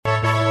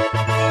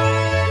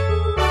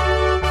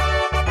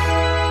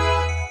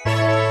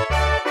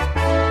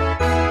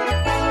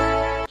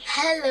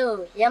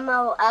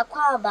Yama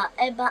Aquaba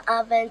Eba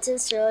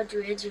Adventist Road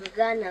Radio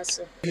Ghana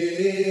so.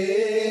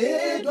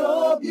 AWR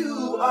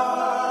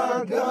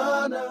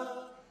Ghana.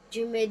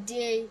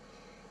 Jumedie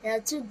ya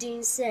tu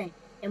din say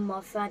e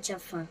mo fracha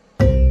fan.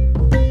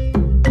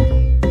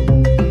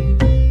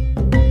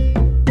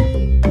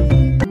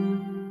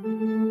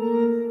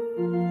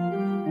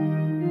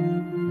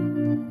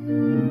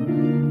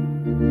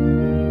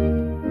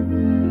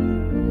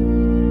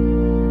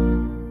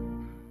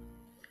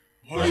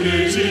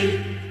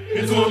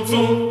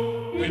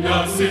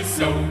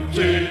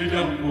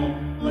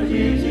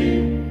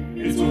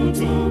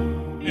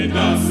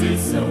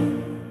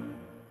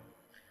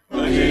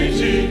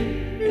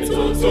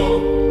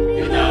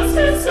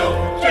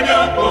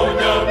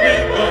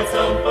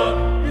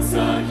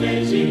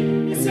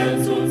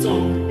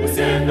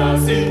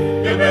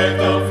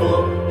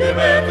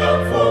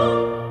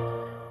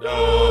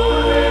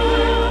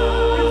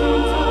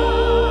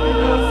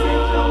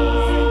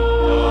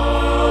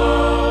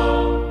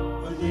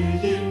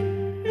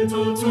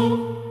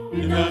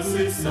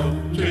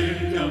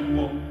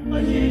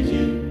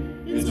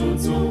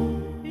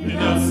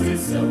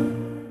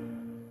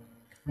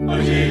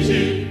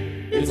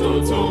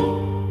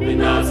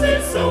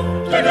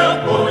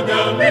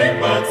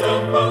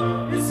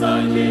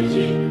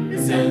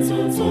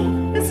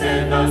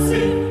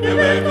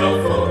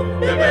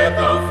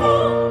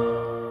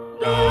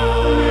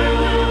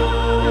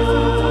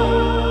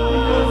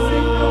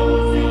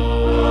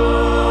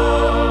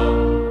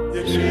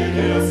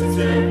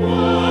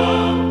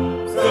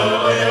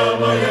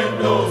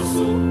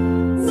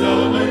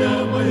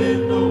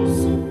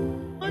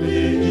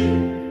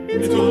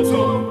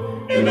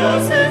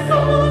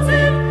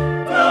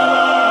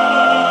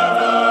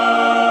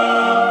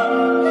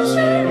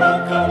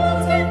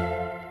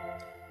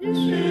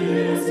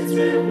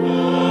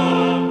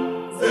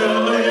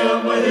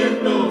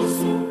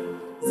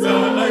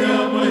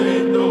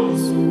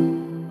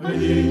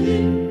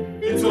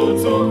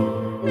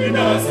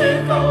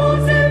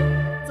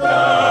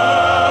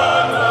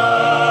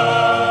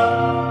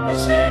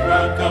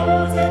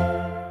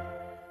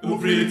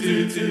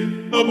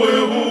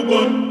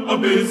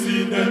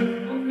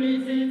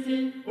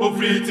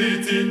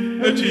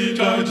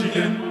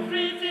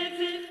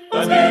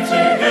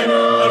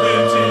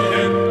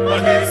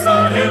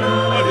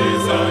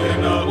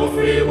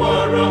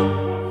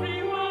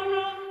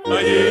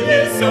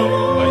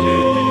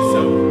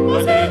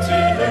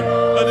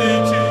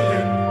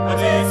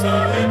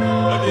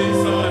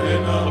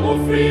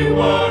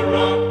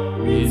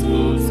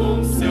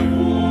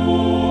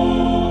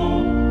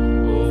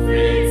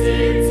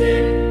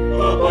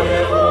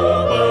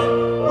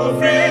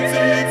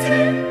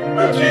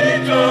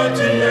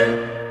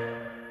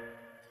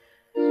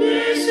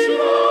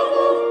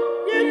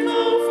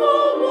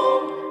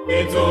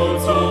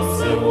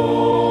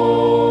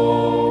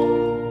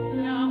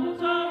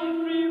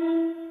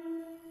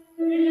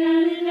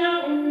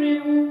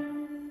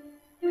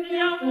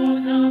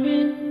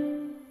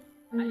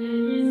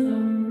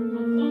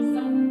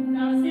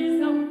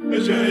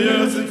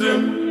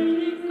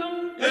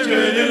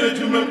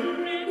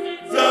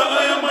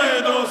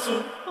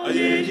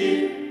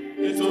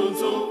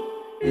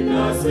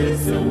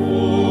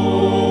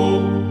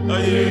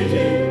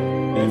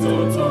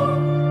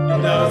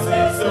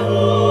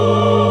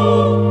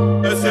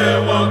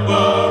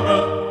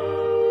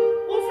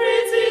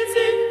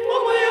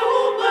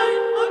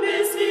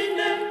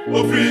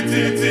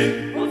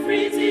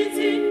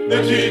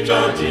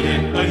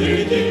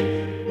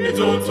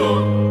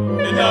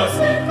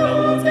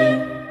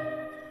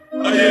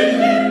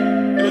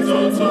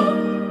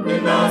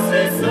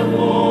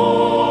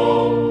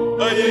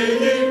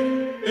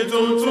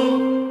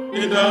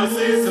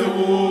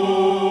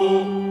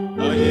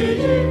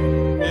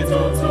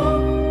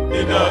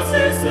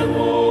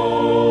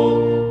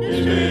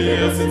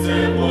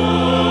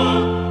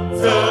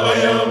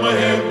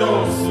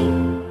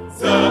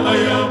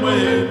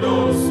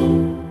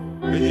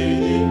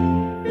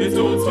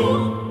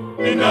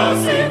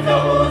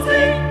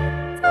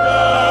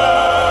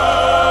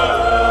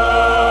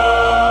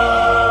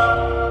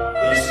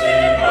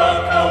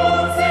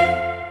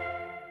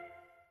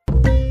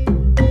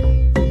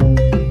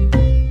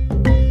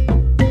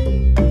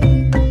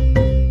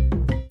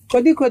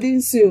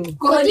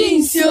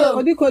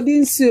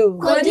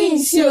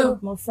 Codinsio.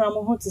 Mo from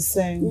ho to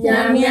sing.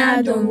 Nyame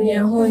adom ye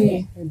ho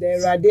ye.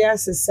 The radia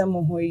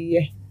sesem ho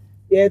ye.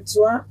 Ye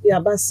toa ya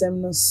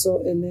basem no so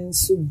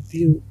enenso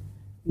bio.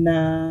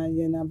 Na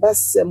ye na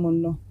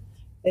basem no.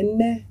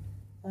 Enne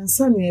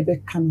ansa ne ye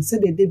beka no se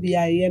de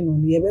bia ye no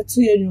ye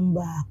beto ye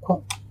nwumba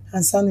akọ.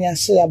 Ansa ne ya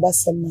hye ya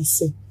basem na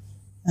se.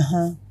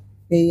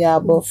 Me ya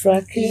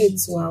bofra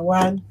ketwa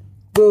one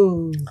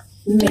go.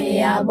 Me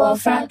ya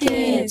bofra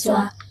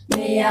ketwa.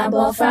 Me ya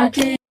bofra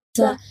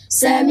ketwa.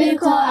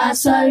 Semiko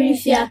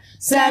asorifia.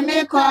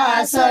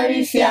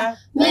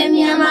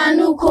 Memi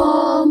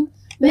amanukom.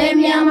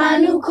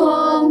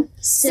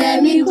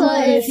 Semiko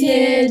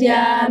efie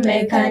dia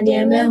meka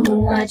dia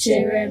mehu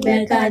achere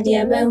meka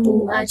dia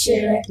mehu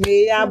achere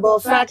me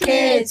abofra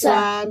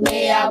ketwa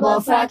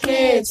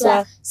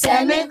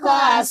semeko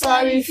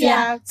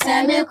asorifia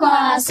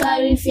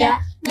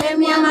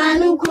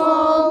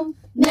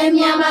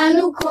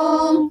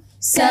Memiamanukom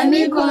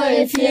semiko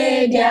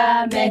efie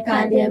dia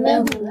meka dia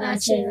mehu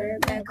achere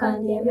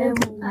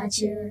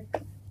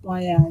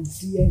waya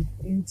die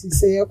enti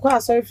se ye kwa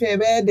asorifia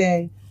be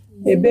dey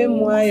ebe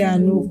mu aya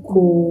no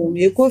ko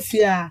ye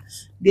kofia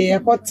de ye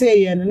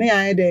kote ye no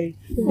ya dey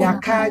ya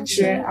ka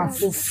kire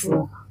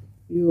afoforo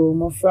yo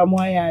mo fra mu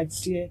aya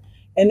die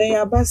ene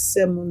ya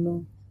basem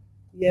no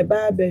ye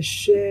ba be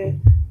hwe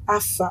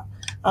afa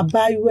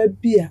abaywa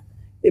bia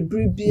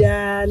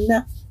ebribia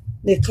na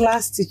the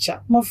class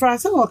teacher mo fra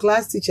some of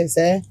class teachers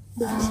the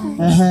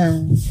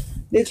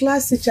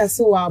class teacher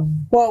so wa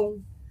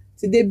bon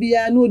ti de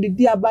bia no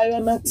didi abaywa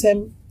na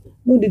tem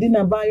no didi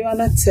na abaywa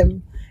na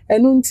tem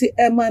enu nti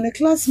ma ne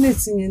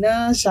classmates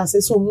nyina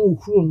hyase so mo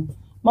huru no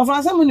mo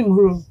fra some ni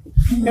huru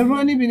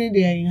ehuru ni bi ni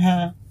de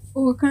ha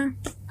o kan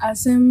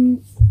asem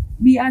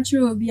bi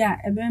atro obi a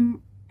ebem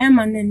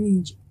ema na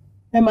ninja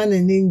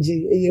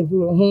eye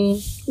huru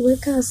we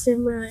can say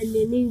ma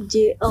na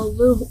ninja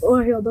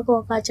obo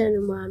ko ka chane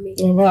mami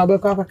obo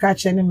ko ka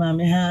chane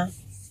mami ha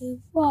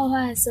for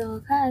her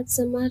so ka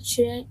tsama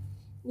chre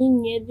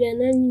ninya bia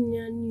na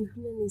ninya ni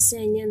huru ni se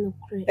enye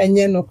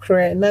no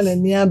kre na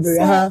ni abre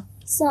ha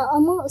so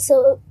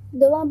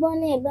the one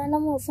born e ba na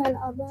mo fan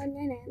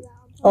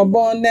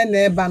obon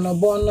na eba no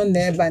bon no na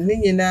eba ni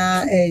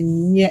nyina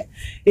enye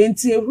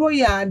enti ehuro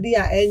ya ade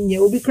a enye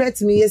obi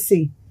correct me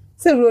yesi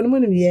se ehuro no mu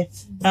ni ye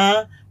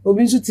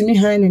obi nso timi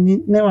han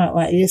ni na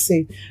wa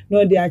yesi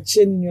no de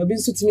ache ni obi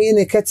nso timi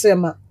ne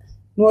ketrema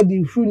no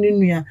de huru ni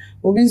nua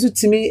obi nso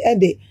timi e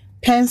de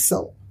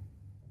pencil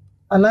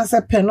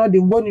anasa pen no de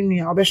woni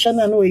nua obehwe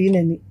na no yi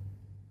nani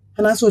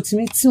anasa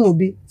otimi tin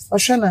obi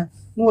ohwe na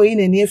no yi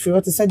nani efiri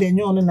o te se de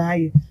nyo no na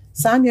aye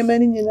saa nyema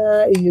ni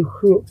nyina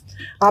ehuro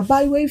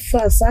abaywe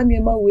fa saa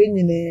nyema we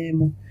nyina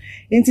mu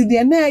nti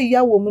de na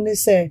ya wo mu ne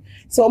se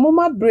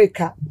omoma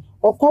breaker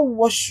okọ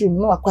washroom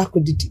no akwa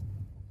akodidi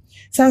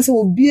sanse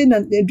obi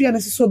na edua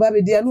na so ba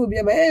be dia na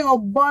obi ba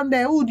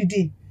obonde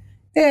udidi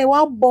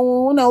wa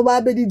bon na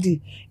oba be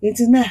didi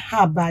nti na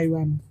ha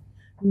abaywa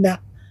na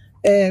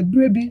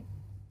brebi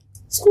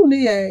school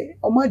ni ye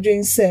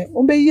omadwen se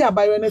ombe yi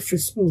abaywa na free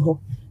school ho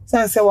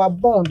sanse wa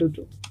bon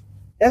dodo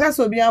ya ka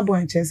so bi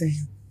abon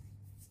chese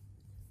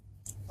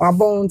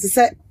wabon ti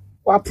se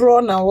wa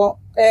pro na wo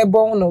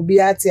bon na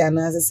obi ati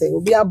anase se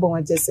obi abon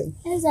agese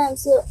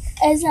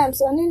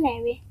exams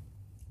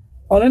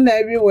ono na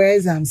every where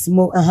exams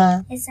mo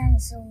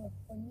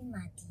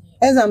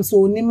exams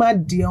onima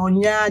de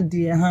onya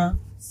de ha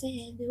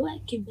say the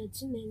work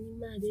betu na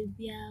nima de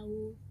bia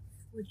wo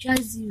twa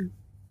 0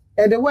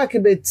 the work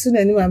betu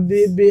na nima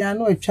be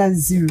ana o twa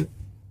 0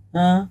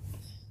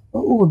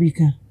 o obi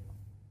ka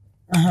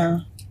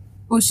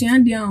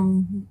ocean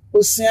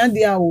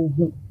dia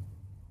ohu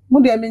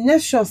mo de menye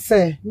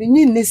chauffeur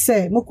menyi ni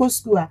se mo ko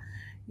school a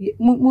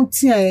mo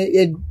tia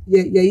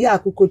ye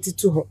akokoti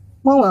to ho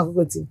mo wa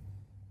akokoti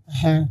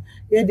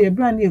ye de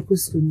bra na ko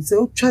school ni se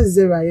o twa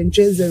 0 a ye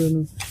ntwa 0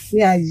 no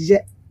ni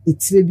aye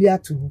etire bi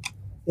ato ho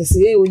ye se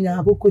ye onya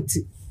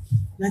akokoti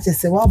na che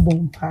se wa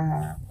bom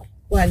pa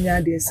wa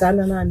nya de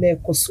sana na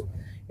ekoso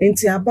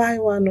enti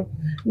abaywa no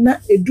na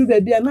edu ba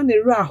bia na ne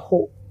ra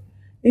ho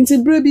enti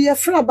bre bi ye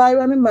fra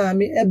abaywa ne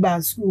maami e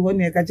ba school ho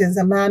ne ka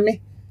chenza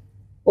maami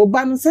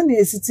oba no se na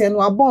esite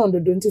no abon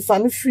dodo nti fa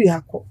ne free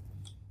hako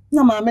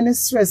na maame ne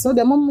stress o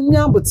de mom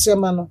nya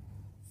abotrema no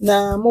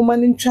na moma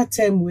ne ntwa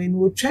time we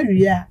no otwa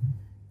wi a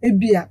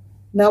ebia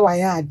na wa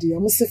ya ade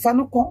mo se fa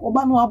no ko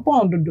oba no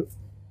abon dodo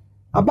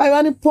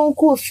abaywa ne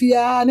ponko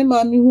ofia ne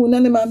maame hu na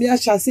ne maame a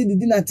hyase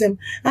didi na tem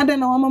ade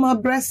na wa mama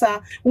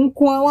bressa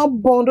nko wa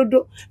bon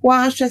dodo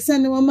wa hwese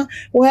ne mama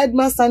wo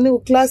headmaster ne wo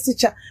class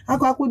teacher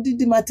akwa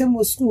didi matem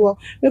wo school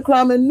me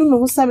kra me nu me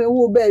hu sa me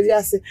wo ba wi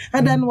ase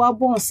ade na wa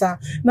bon sa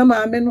na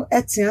maame no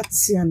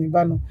etia ne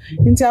ba no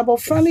nti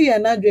abofra ne ye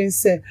na dwen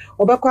se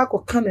obekwa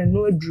akoka na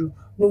no aduru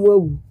no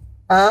wawu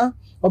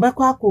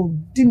obekwa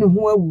akodi ne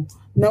ho awu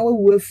na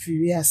wawu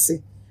afiri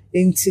ase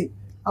nti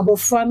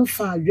abofra no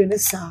fa adwene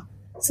sa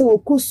se wo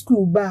ko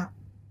school ba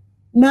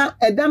na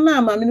eda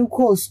na maame no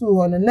ko school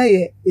ho na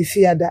ye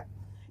efiada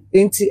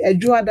enti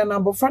adwuada na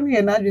abofra no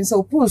ye na adwen se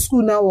wo ko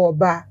school na wo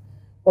ba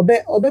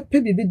obe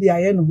pe bibi di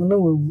aye no ho na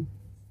wawu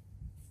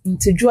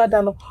nti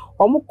dwuada no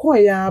omko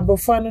ya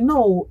abofra no na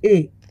wo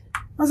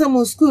asa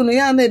mo school no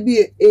ya na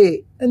bi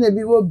na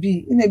bi wo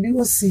b na bi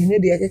wo c ne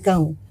de akeka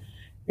ho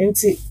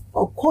enti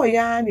okọ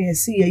ya na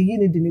esi yi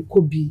ne de ne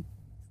ko b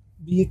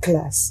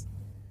class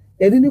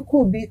yedi ne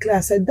ko b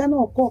class eda na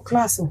okọ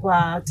class ho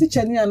a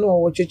teacher ni ano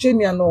wo cheche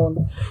ni ano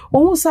no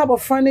ohun sa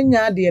abofra ne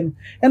nya ade no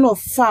e na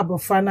ofa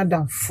abofra na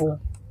danfo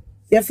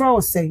ye fra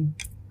wo say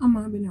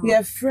ama benewa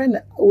ye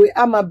friend we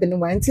ama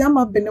benewa enti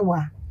ama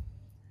benewa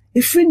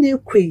ifri na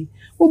ekwe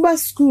wo ba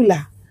school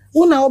a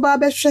wo na wo ba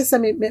be hwese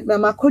me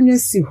makonwa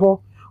si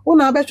ho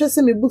Una abetwe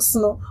se me books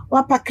no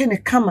wa pack ne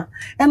kama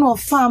e na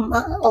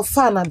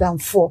ofa na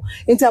damfo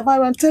enti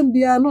abaran tam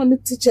bia no ne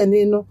teacher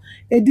ni no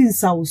edi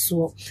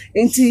nsawso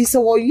enti se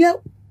wo ye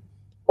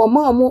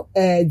omo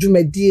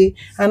dwumadie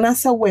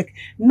anasa work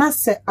na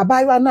se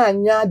abaran na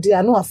anya de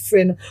ano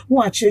afre no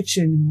wo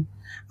achechire ni mu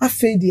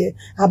afi de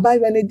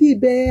abaran ne di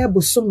be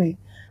bosome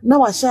na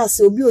wa sha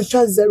se obi o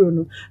twa 0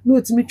 no na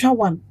otimi twa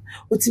 1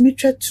 otimi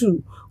twa 2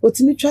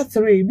 otimi twa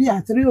 3 bi a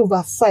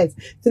 3/5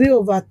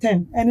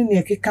 3/10 ene ne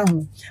ekeka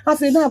ho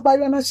afi na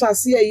abayo na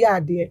hyase ye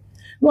ade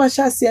no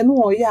hyase no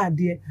o ye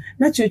ade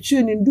na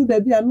chechu ni ndu da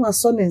bi a no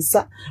aso ne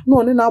nsa na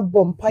one na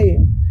bompaye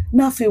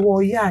na afi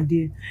wo ye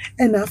ade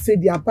e na afi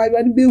di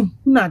abayo ni be hu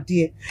na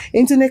ade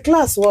into the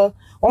class wo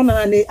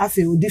ona na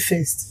afi odi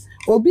first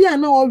obi a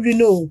na o ri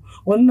no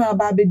ona na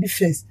ba be di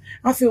first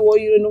afi wo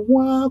yire no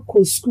ho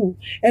ko school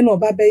e na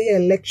oba be ye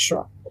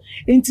lecturer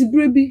into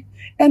brebi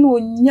eno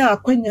nya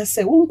akwanya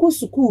se wonko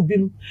school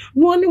bim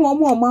no oni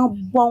wo ma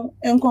bon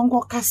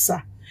enkonko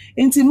kasa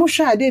enti mo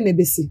hwa ade na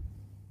besi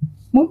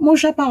mo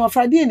hwa pa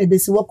wafrade na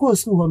besi wo ko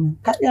school ho no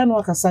ka ya no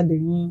akasa de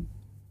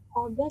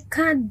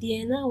obeka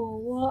de na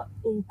wo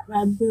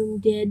nkrabem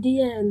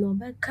de no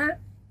beka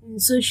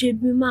social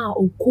bima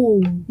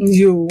okoo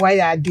yo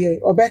why ade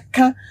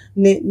obeka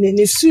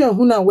ne suo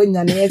hu na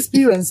wanya ne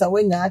experience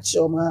wanya achi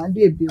o ma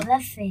ade bi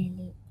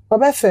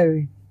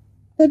obefere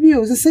ebi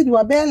o se say you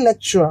are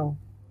lecturer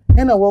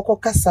ena woko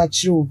kasa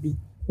chiri obi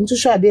ntu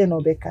hwa ade na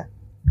obeka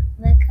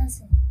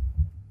se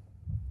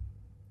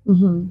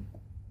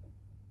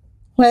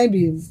why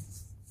be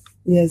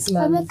yes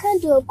ma obeka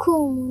de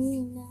okoo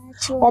mu na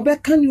achi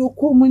obeka ni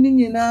okoo mu ni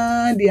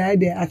nyina de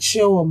ade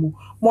achi wo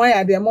mo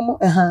ya de mo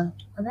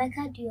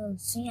obeka de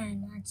osuya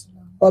na achi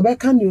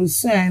obeka ni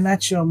osuya na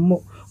achi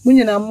mo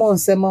nyina mo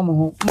nse mo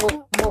mo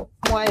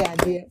ya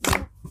de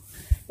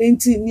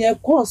enti ne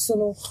course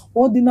no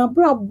ordinary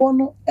brabo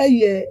no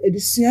eye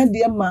edusua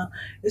de ma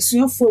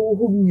esuafo wo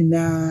ho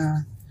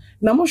nyina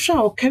na mo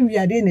hwa o ka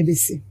wiade na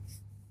besi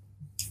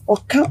o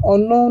ka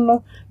ono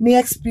no ne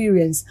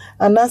experience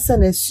anasa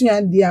na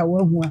esua de a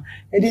wa hu a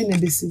ede na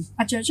besi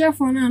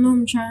achechefo na no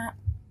mtwa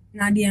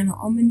na de no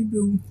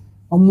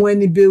omo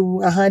ani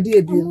bewu aha de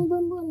ebie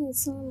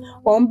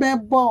ombe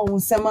bo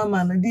nsema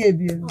ma no de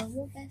ebie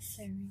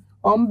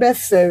ombe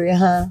fere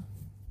ha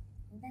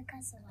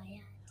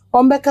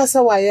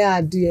ombekasa wa ya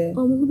ade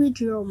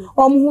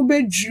omu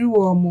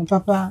bedru omu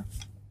papa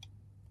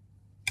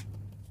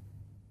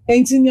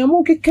enti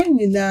nyamu keka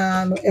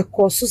nyina no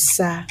ekoso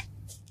sa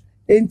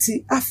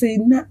enti afi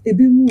na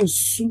ebi mu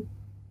osu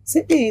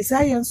se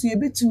science ye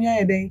betumi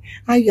ayeden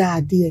aya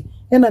ade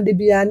e na de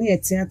bia na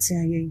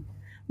etiatia yen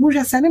mu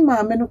hwa sane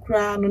maame no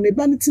kra no ne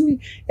ba ne timi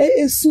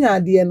esu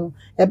ade no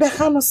ebe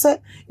ha no se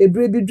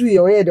ebre bi du ye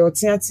oye de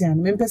otiatia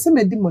no mempese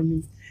medi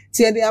moni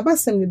tie de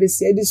abasem ne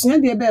besi edisua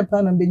de ebe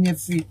pa na benya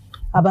free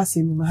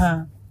abasem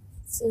ha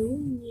so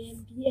unye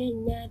bi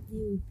enya de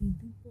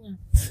obibi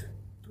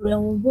ho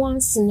brown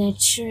once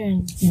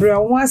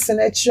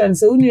na children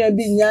so unye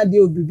bi nya de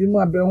obibi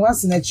mu brown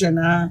once na children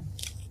ha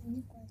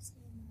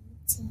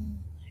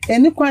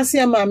eni kwase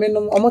ya maame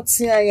no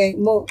omotia yen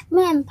mo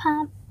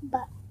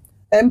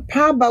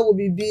empa ba wo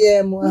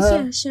bibie mu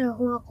ha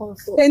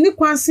eni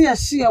kwase ya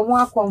hye ho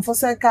akonfo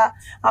seka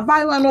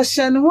abayiwa no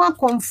hye ne ho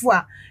akonfo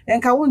a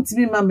enka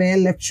wontimi ma me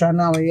lecture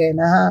na we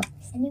na ha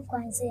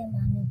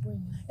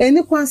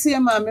eni kwanse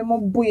ya maame mo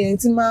boye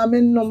nti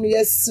maame nom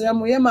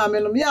yesrem ye maame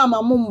nom ya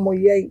mama mo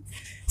ye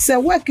se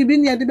work bi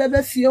ne de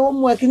bebe fie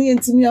homework ne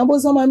ntimi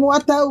abozo maame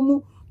wata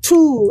mu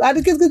tu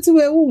adikiti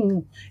we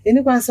wu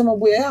eni kwanse mo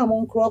boye ya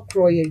mo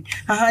nkro ye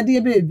aha de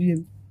ebe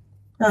ebiem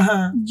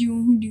aha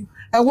jiwudi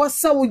e wo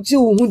sa wo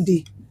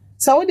jiwudi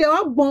sa wo de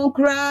wa bon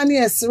kra ne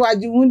eswa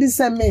jiwudi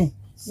se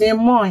me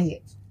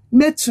moye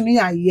metumi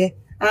aye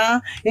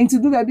enti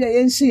du ba bia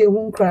ye nhye ye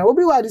hu nkra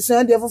obi wa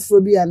adisua de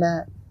foforo bi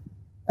ana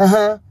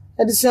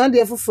adisua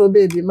de foforo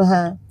baby ma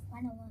ha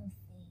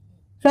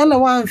hwana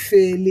wan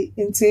feli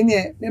enti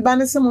ne me ba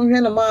ne se mo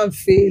hwana man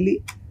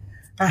feli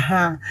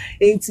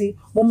enti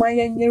mo ma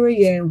ye nyere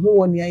ye hu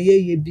woni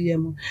aye bia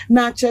mu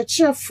na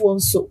chechefo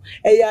nso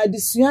eya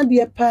adisua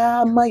de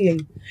pa ma ye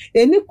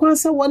eni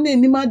kwansa wona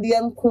enima de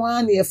nko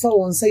a na ye fa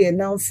won se ye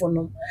namfo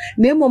no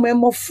na emom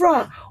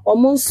emofra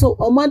omonso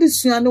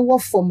omadisua ne wo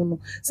fom no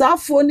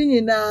saafo ni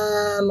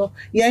nyina no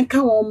ye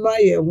nka won mra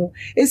ye ho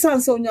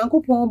esanse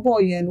onyankopon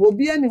bo ye no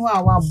obi ani ho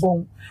a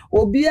wabon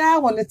obi a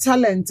won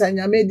talent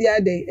anyamedi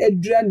ade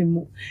edura ne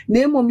mu na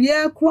emom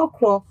ye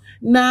krokro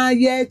na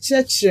ye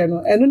chechire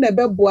no eno na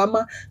beboa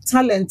ma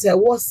talent e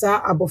wo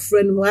sa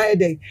abofra no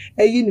ade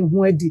eyi ne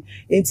ho adi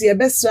enti ye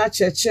besra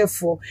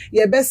chechefo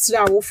ye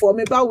besra wofo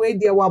me ba we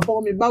de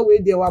wabon me ba we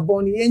de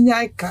wabon ye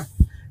nyaika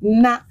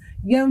na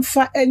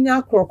yemfa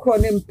enya krokro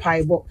ne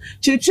mpaibo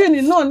chichi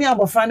ni no ne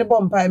abofra ne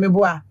bo mpai me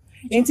bo a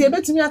Nti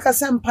ebetumi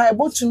akasa mpa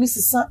ebotumi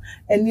sisa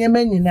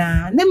enema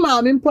nyina. Ne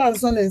maame mpo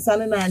anso ne nsa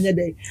ne na anya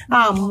dey.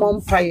 Mmɔ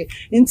mpae.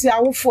 Nti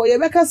awofo ye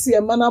beka se ye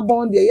mana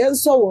bond de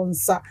yenso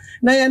wonsa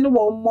na ye ne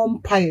wo mmɔ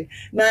mpae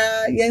na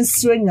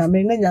yensire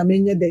nyame na nyame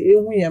nye dey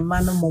ehu ye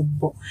mana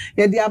mobbo.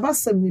 Ye de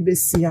abasem ni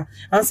besia.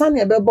 Ansa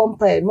ne ebebɔ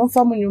mpae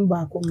momfa mo nwum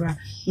ba akomra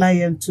na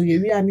ye nto ye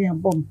wi ane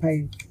abɔ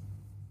mpae.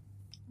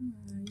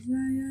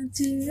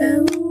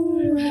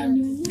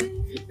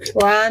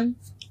 One,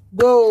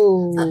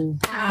 go.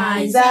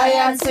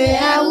 Isaiah te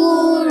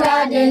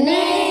awura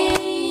dene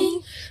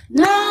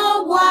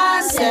no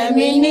was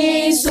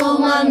semini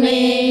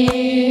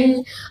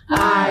somame.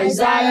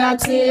 Isaiah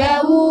te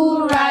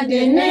awura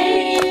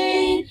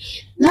dene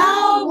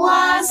no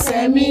was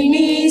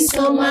semini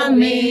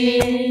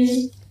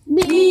somame.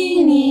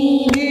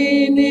 Bini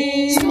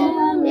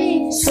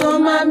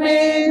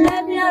somame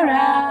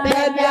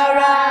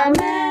lebiara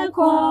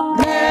meko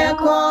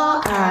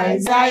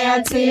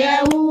Isaiah te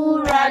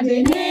awura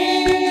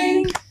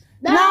dene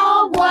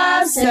now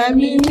was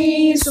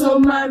semini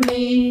somame.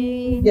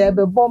 Ye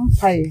be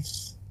bompae.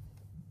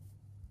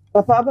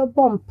 Papa be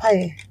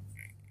bompae.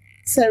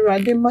 Se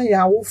rade ma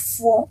ya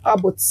wofo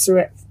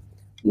abotre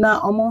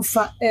na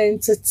omonfa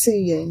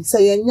entete yen. Se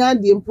yenya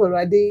de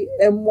mporade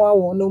emmoa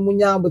won no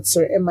munya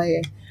abotre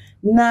emaye.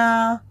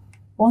 Na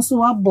onso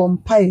wa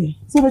bompae.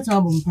 Se betu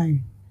wa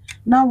bompae.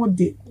 Na wo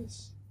de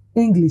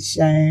English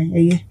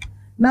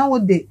na wo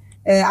de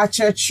a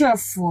church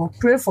for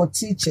pray for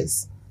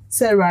teachers.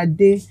 Se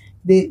rade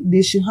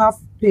they should have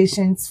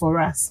patience for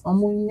us.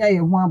 Omunya ye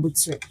ho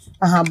abotre.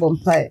 Aha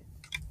bompae.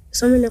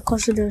 Some in the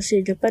consider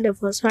say the pet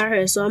of us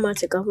higher so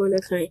much take up on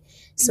the kind.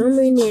 Some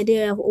in the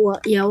idea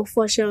ya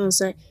for sure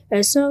say.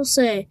 I so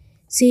say,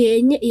 see,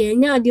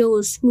 ye deal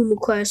with school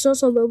cry so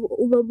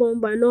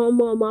overborn by no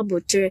more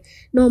mabutre,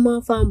 no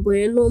more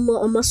fanboy, no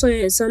more on my son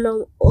and son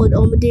of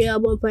the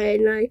album by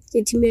night.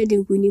 It made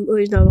in winning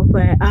original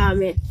prayer.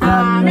 Amen.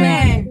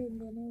 Amen.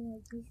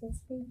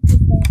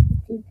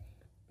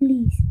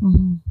 Please,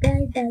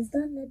 guide us,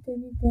 don't let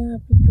anything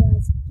happen to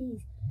us,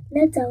 please.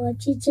 Let our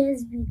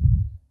teachers be,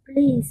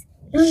 please.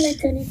 Don't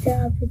let anything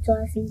happen to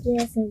us in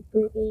Jesus'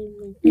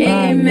 name.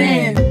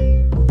 Amen.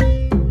 Amen.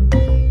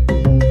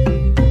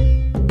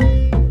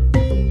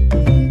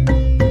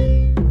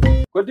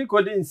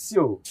 Kodi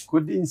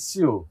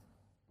nsio.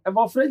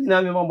 Ebo fredi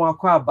na me mo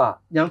akwa aba.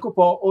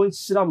 Yankopon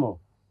onhyira mo.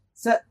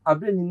 Se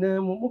abre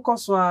nyina mu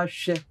mukoso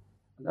ahwe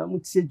na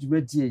mutie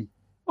dwumadie.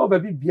 O ba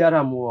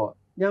biara mo.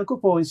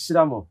 Yankopon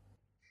onhyira mo.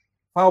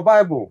 Fa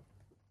Bible.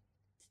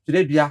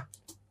 Tredua.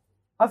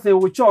 Afa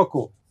wo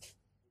choko.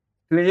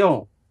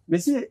 Crayon.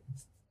 Mesi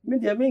me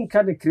dia me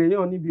nka de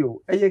crayon ni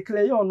bio. Eye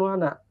crayon no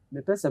ana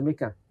me pesa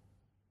meka.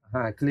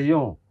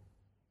 Crayon.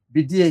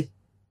 Bidie.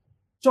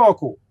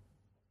 Choko.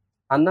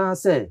 Ana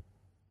say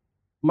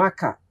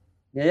maka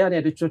ya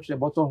na de twetwe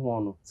bottle ho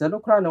no se no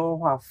kra na wo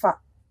ho afa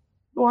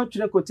no wa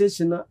twere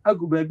quotation na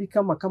agu ba bi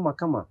kama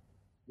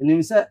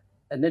enim se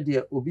ene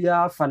de obi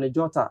afa ne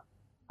jota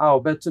a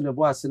obeto ne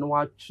bo ase no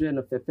wa twere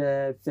no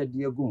fefe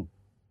de agum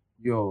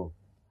yo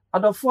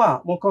adofo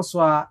a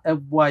monkoso a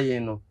eboa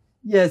yen no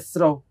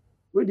yesro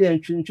we de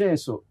ntwentwen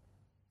so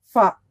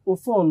fa o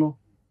phone no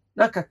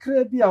na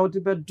kakra bi a wo de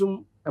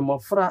bedum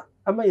emofra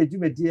ama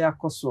yedumadi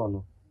akoso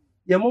no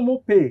Yemomo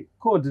pay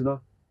code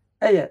no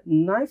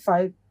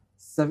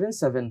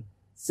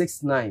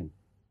 957769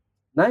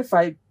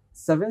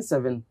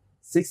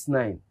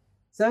 957769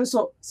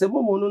 senso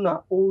semomo no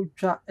na o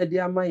twa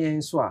ede ama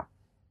yen so a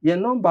ye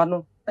number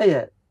no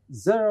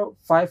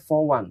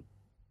 0541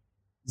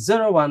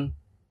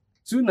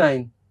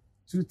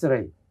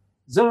 012923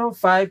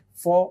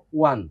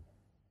 0541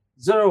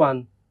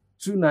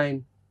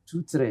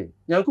 012923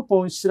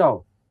 Yankopon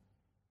shiraw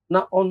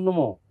na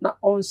onnomo na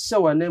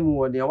onhyewa na mu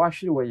wode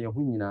wahwere wo ye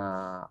ho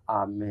nyina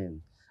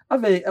amen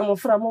ave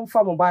emofra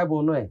momfa mo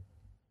bible no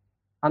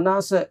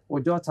anase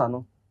ojota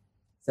no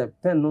se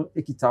pen no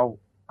ekitawo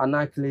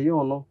ana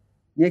crayon no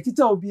ne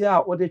ekitawo bia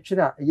a wode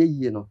twere a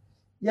yeyie no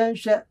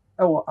yenhwe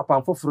ewo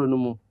apanfoforo no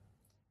mu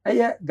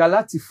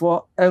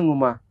Galatifo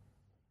enwuma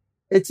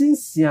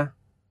etinsia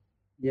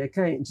ye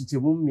kan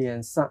nchichemu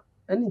miensa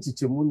ene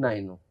nchichemu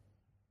 9 no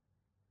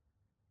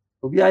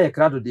obi aye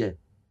krado de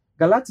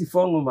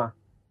Galatifo enwuma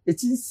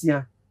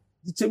etinsia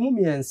nchichemu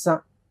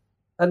miensa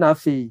ana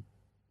afei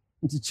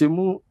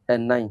nchichemu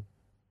 9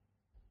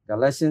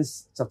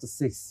 Galatians chapter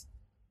 6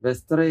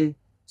 verse 3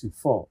 to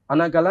 4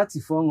 ana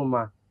Galatifo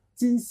enwuma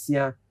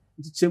tinsia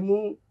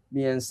nchichemu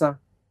miensa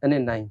ene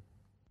 9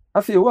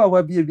 afei wo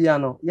awa bia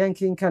no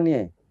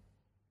yenkinkane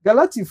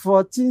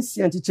Galatifo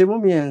tinsia nchichemu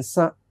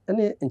miensa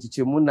ene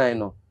nchichemu 9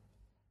 no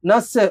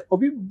na se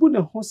obi bu ne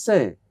ho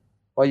se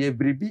oye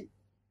bribi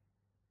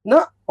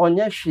na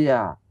onye hwe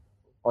a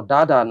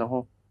odada ne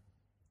ho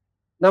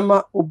na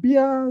ma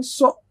obia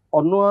so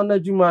ono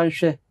anadwuma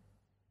nhwe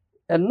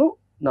eno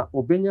na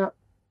obenya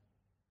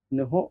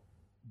ne ho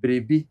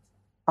bribi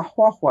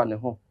ahwahwa ne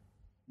ho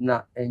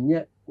na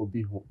enye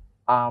obi ho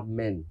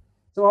amen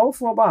so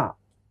awofo ba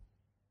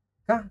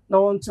ka na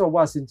wonte obo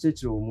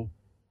asenkyekere mu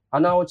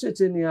ana o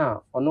checheni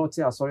a ono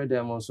te asori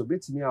dem nso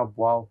betimi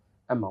aboa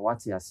ma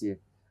wate ase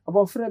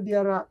abofra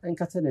biara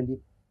enkata nani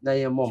na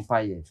ye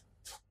mompaye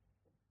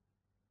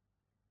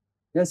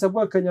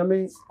yensabo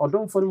kanyame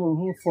odomfo no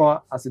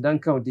hunfo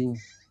asidanka odin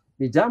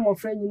meja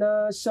mofra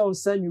nyina shaw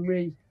sa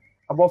nwumrei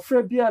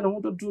abofra biara no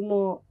hododo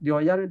no de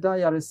oyare da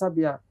yare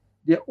sabia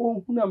de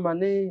ohuna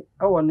mane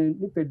awo ne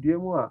nipadua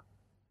mu a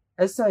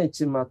esan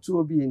chimato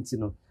obi enti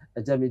no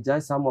eja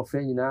meja sa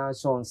mofra nyina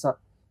shaw nsa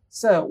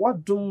se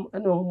wadum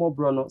ene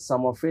homobro no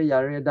samofra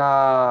yare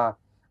da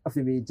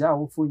afi meja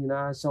awofo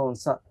nyina shaw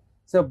nsa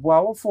se bo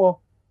awofo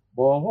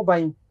bo ho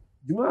ban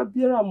dwuma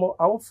biara mo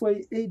awofo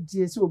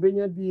edie se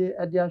obenya bie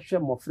ade ahwe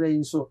mofra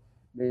yi so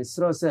me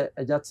sro se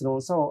eja tene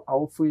nsa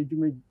awofo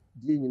dwuma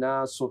die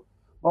nyina so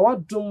ma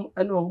wadum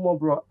ene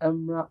homobro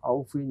emra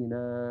awofo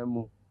nyina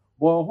mu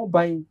bo ho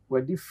ban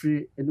wadi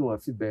firi ene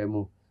wafi ba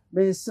mu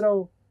me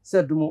sro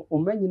se dum o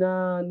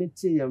manyina ne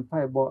tie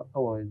yempa ebo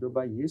awo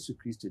doba Yesu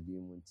Kristo di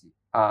mu nti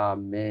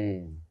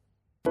amen.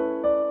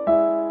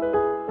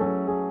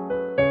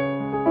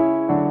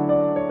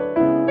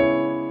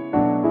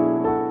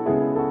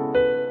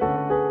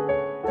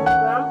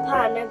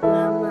 Grandpa and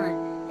grandma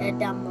at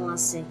the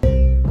mossy.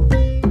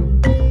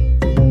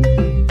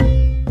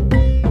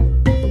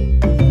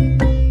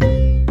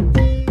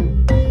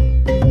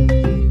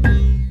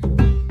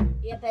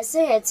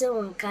 Say it's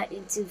on cut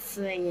into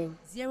frame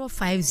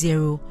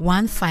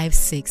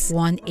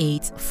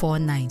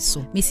 050-156-1849.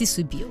 So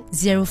Mrs. Subio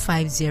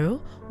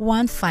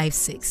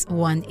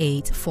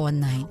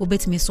 050-156-1849.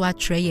 Obet me so a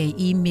tray and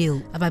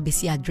email about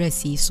BC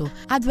address so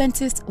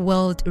Adventist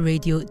World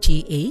Radio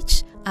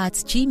GH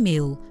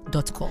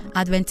 @gmail.com.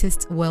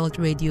 Adventist World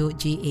Radio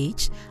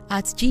GH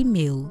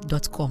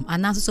 @gmail.com.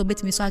 And also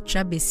bet me so a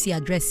BC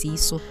address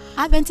so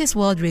Adventist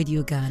World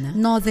Radio Ghana,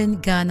 Northern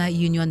Ghana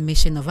Union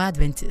Mission of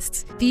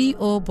Adventists,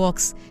 P.O.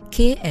 Box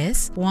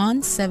KS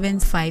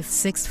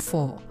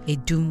 17564,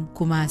 Edum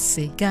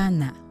Kumasi,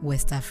 Ghana,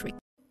 West Africa.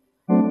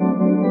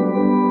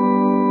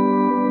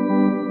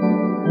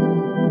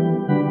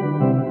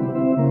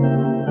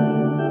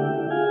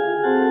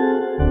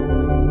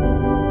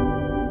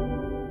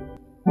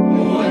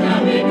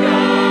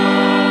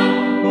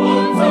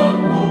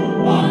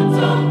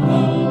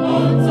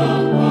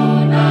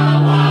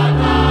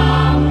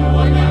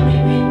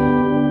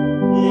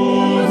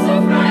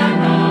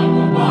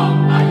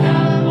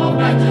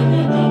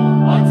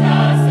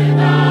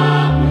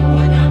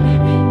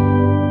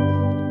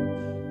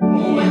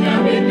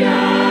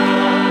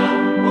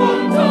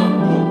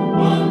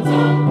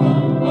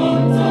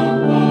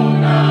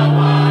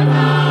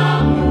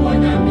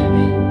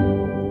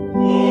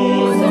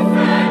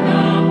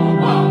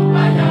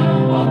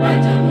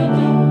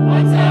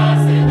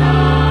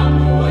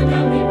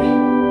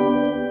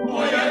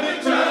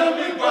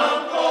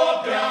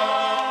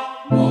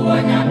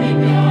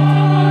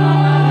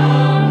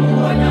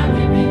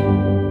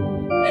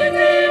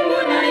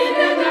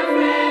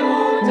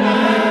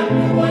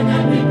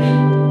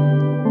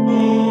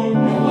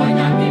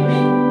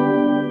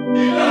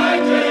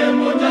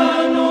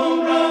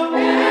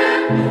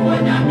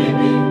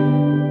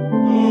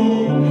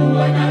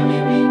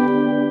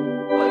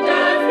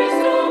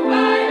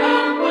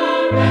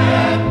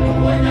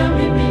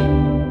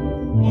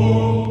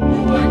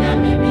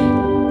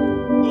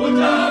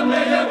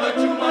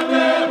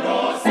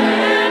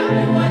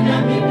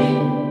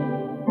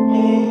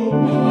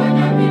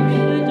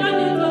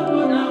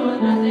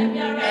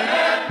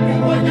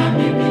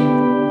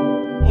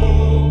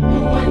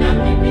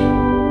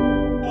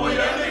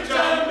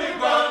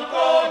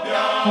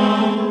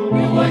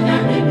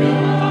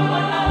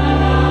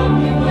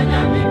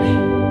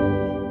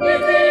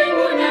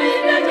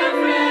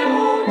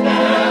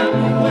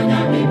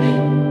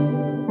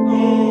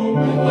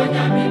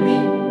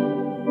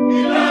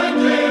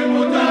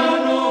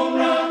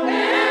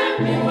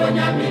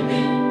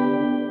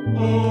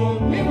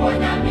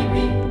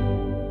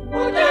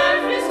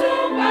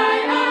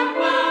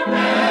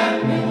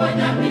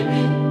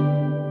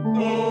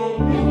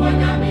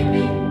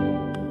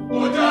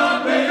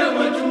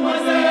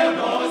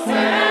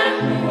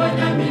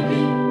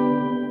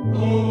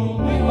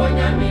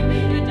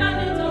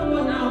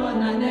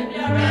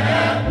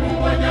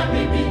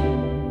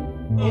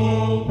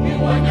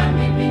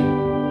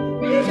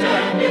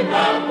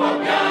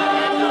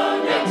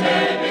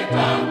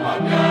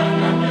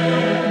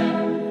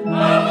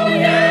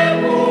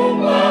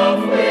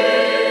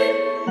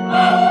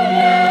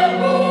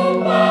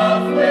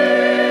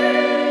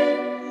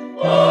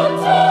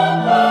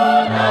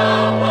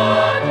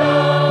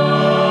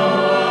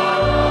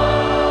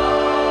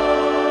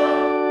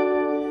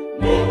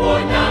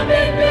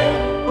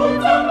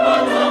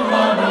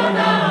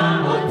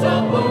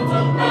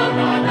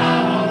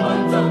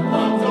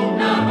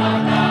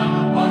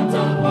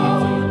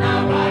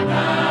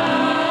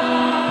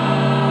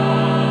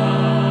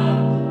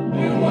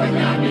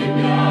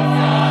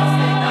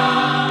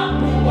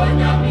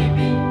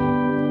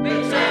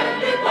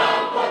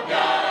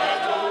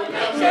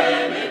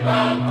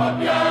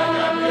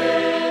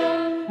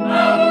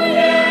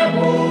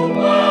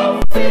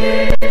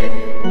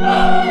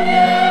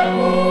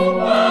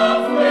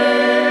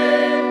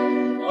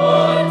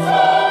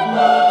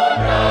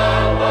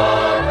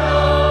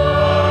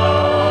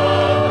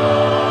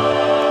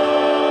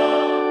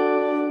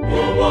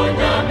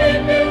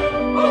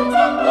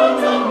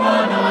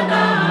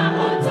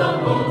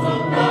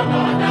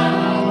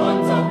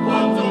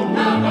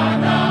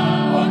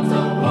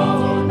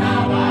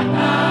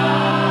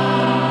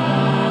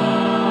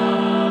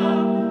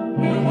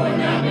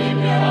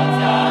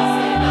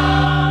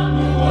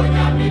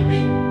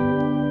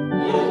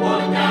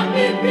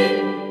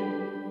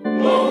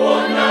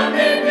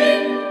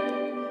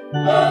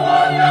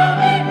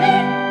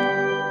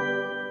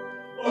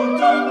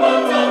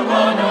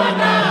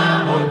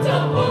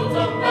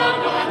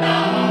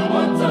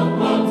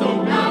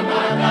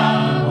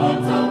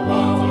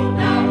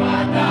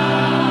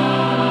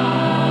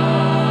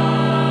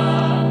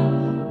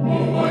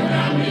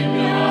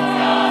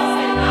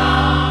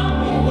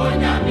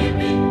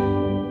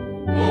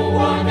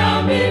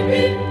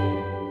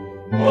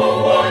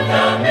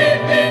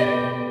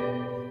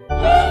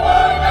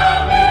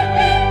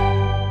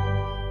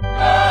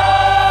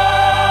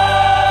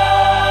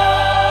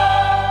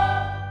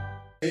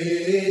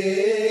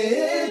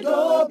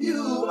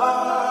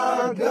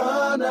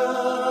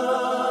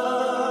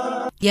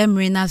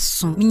 Yamrina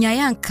so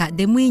minyayanka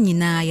de mu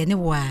nyina ye ne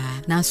wa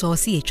nanso o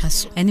se yetwa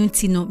so enu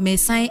nti no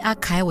mesan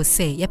akai wo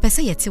se ye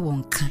pese yete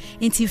wonka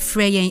nti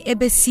frɛ yen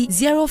ebesi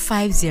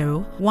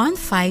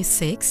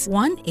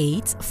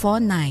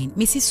 050-156-1849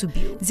 Mrs.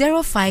 Subio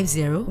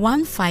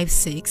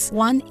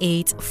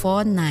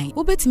 050-156-1849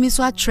 ubetimi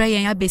so atre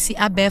yen abesi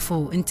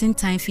abefo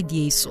ntintan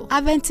fidie so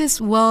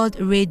Adventist World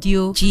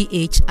Radio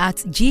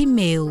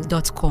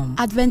GH@gmail.com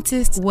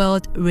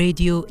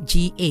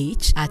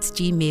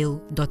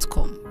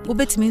adventistworldradiogh@gmail.com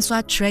Ubetimi so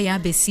atre yen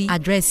abesi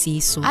address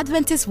so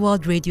Adventist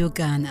World Radio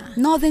Ghana,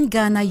 Northern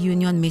Ghana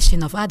Union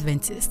Mission of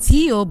Adventists,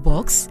 P.O.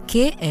 Box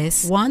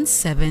KS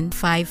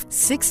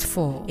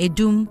 17564,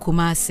 Edum,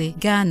 Kumasi,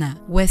 Ghana,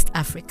 West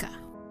Africa.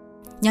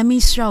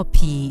 Nyamishrao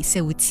P.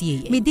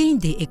 Sewutie, Midin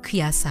de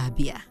Ekia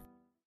Sabia.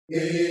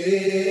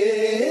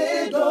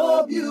 AWR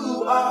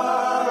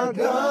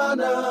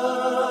Ghana.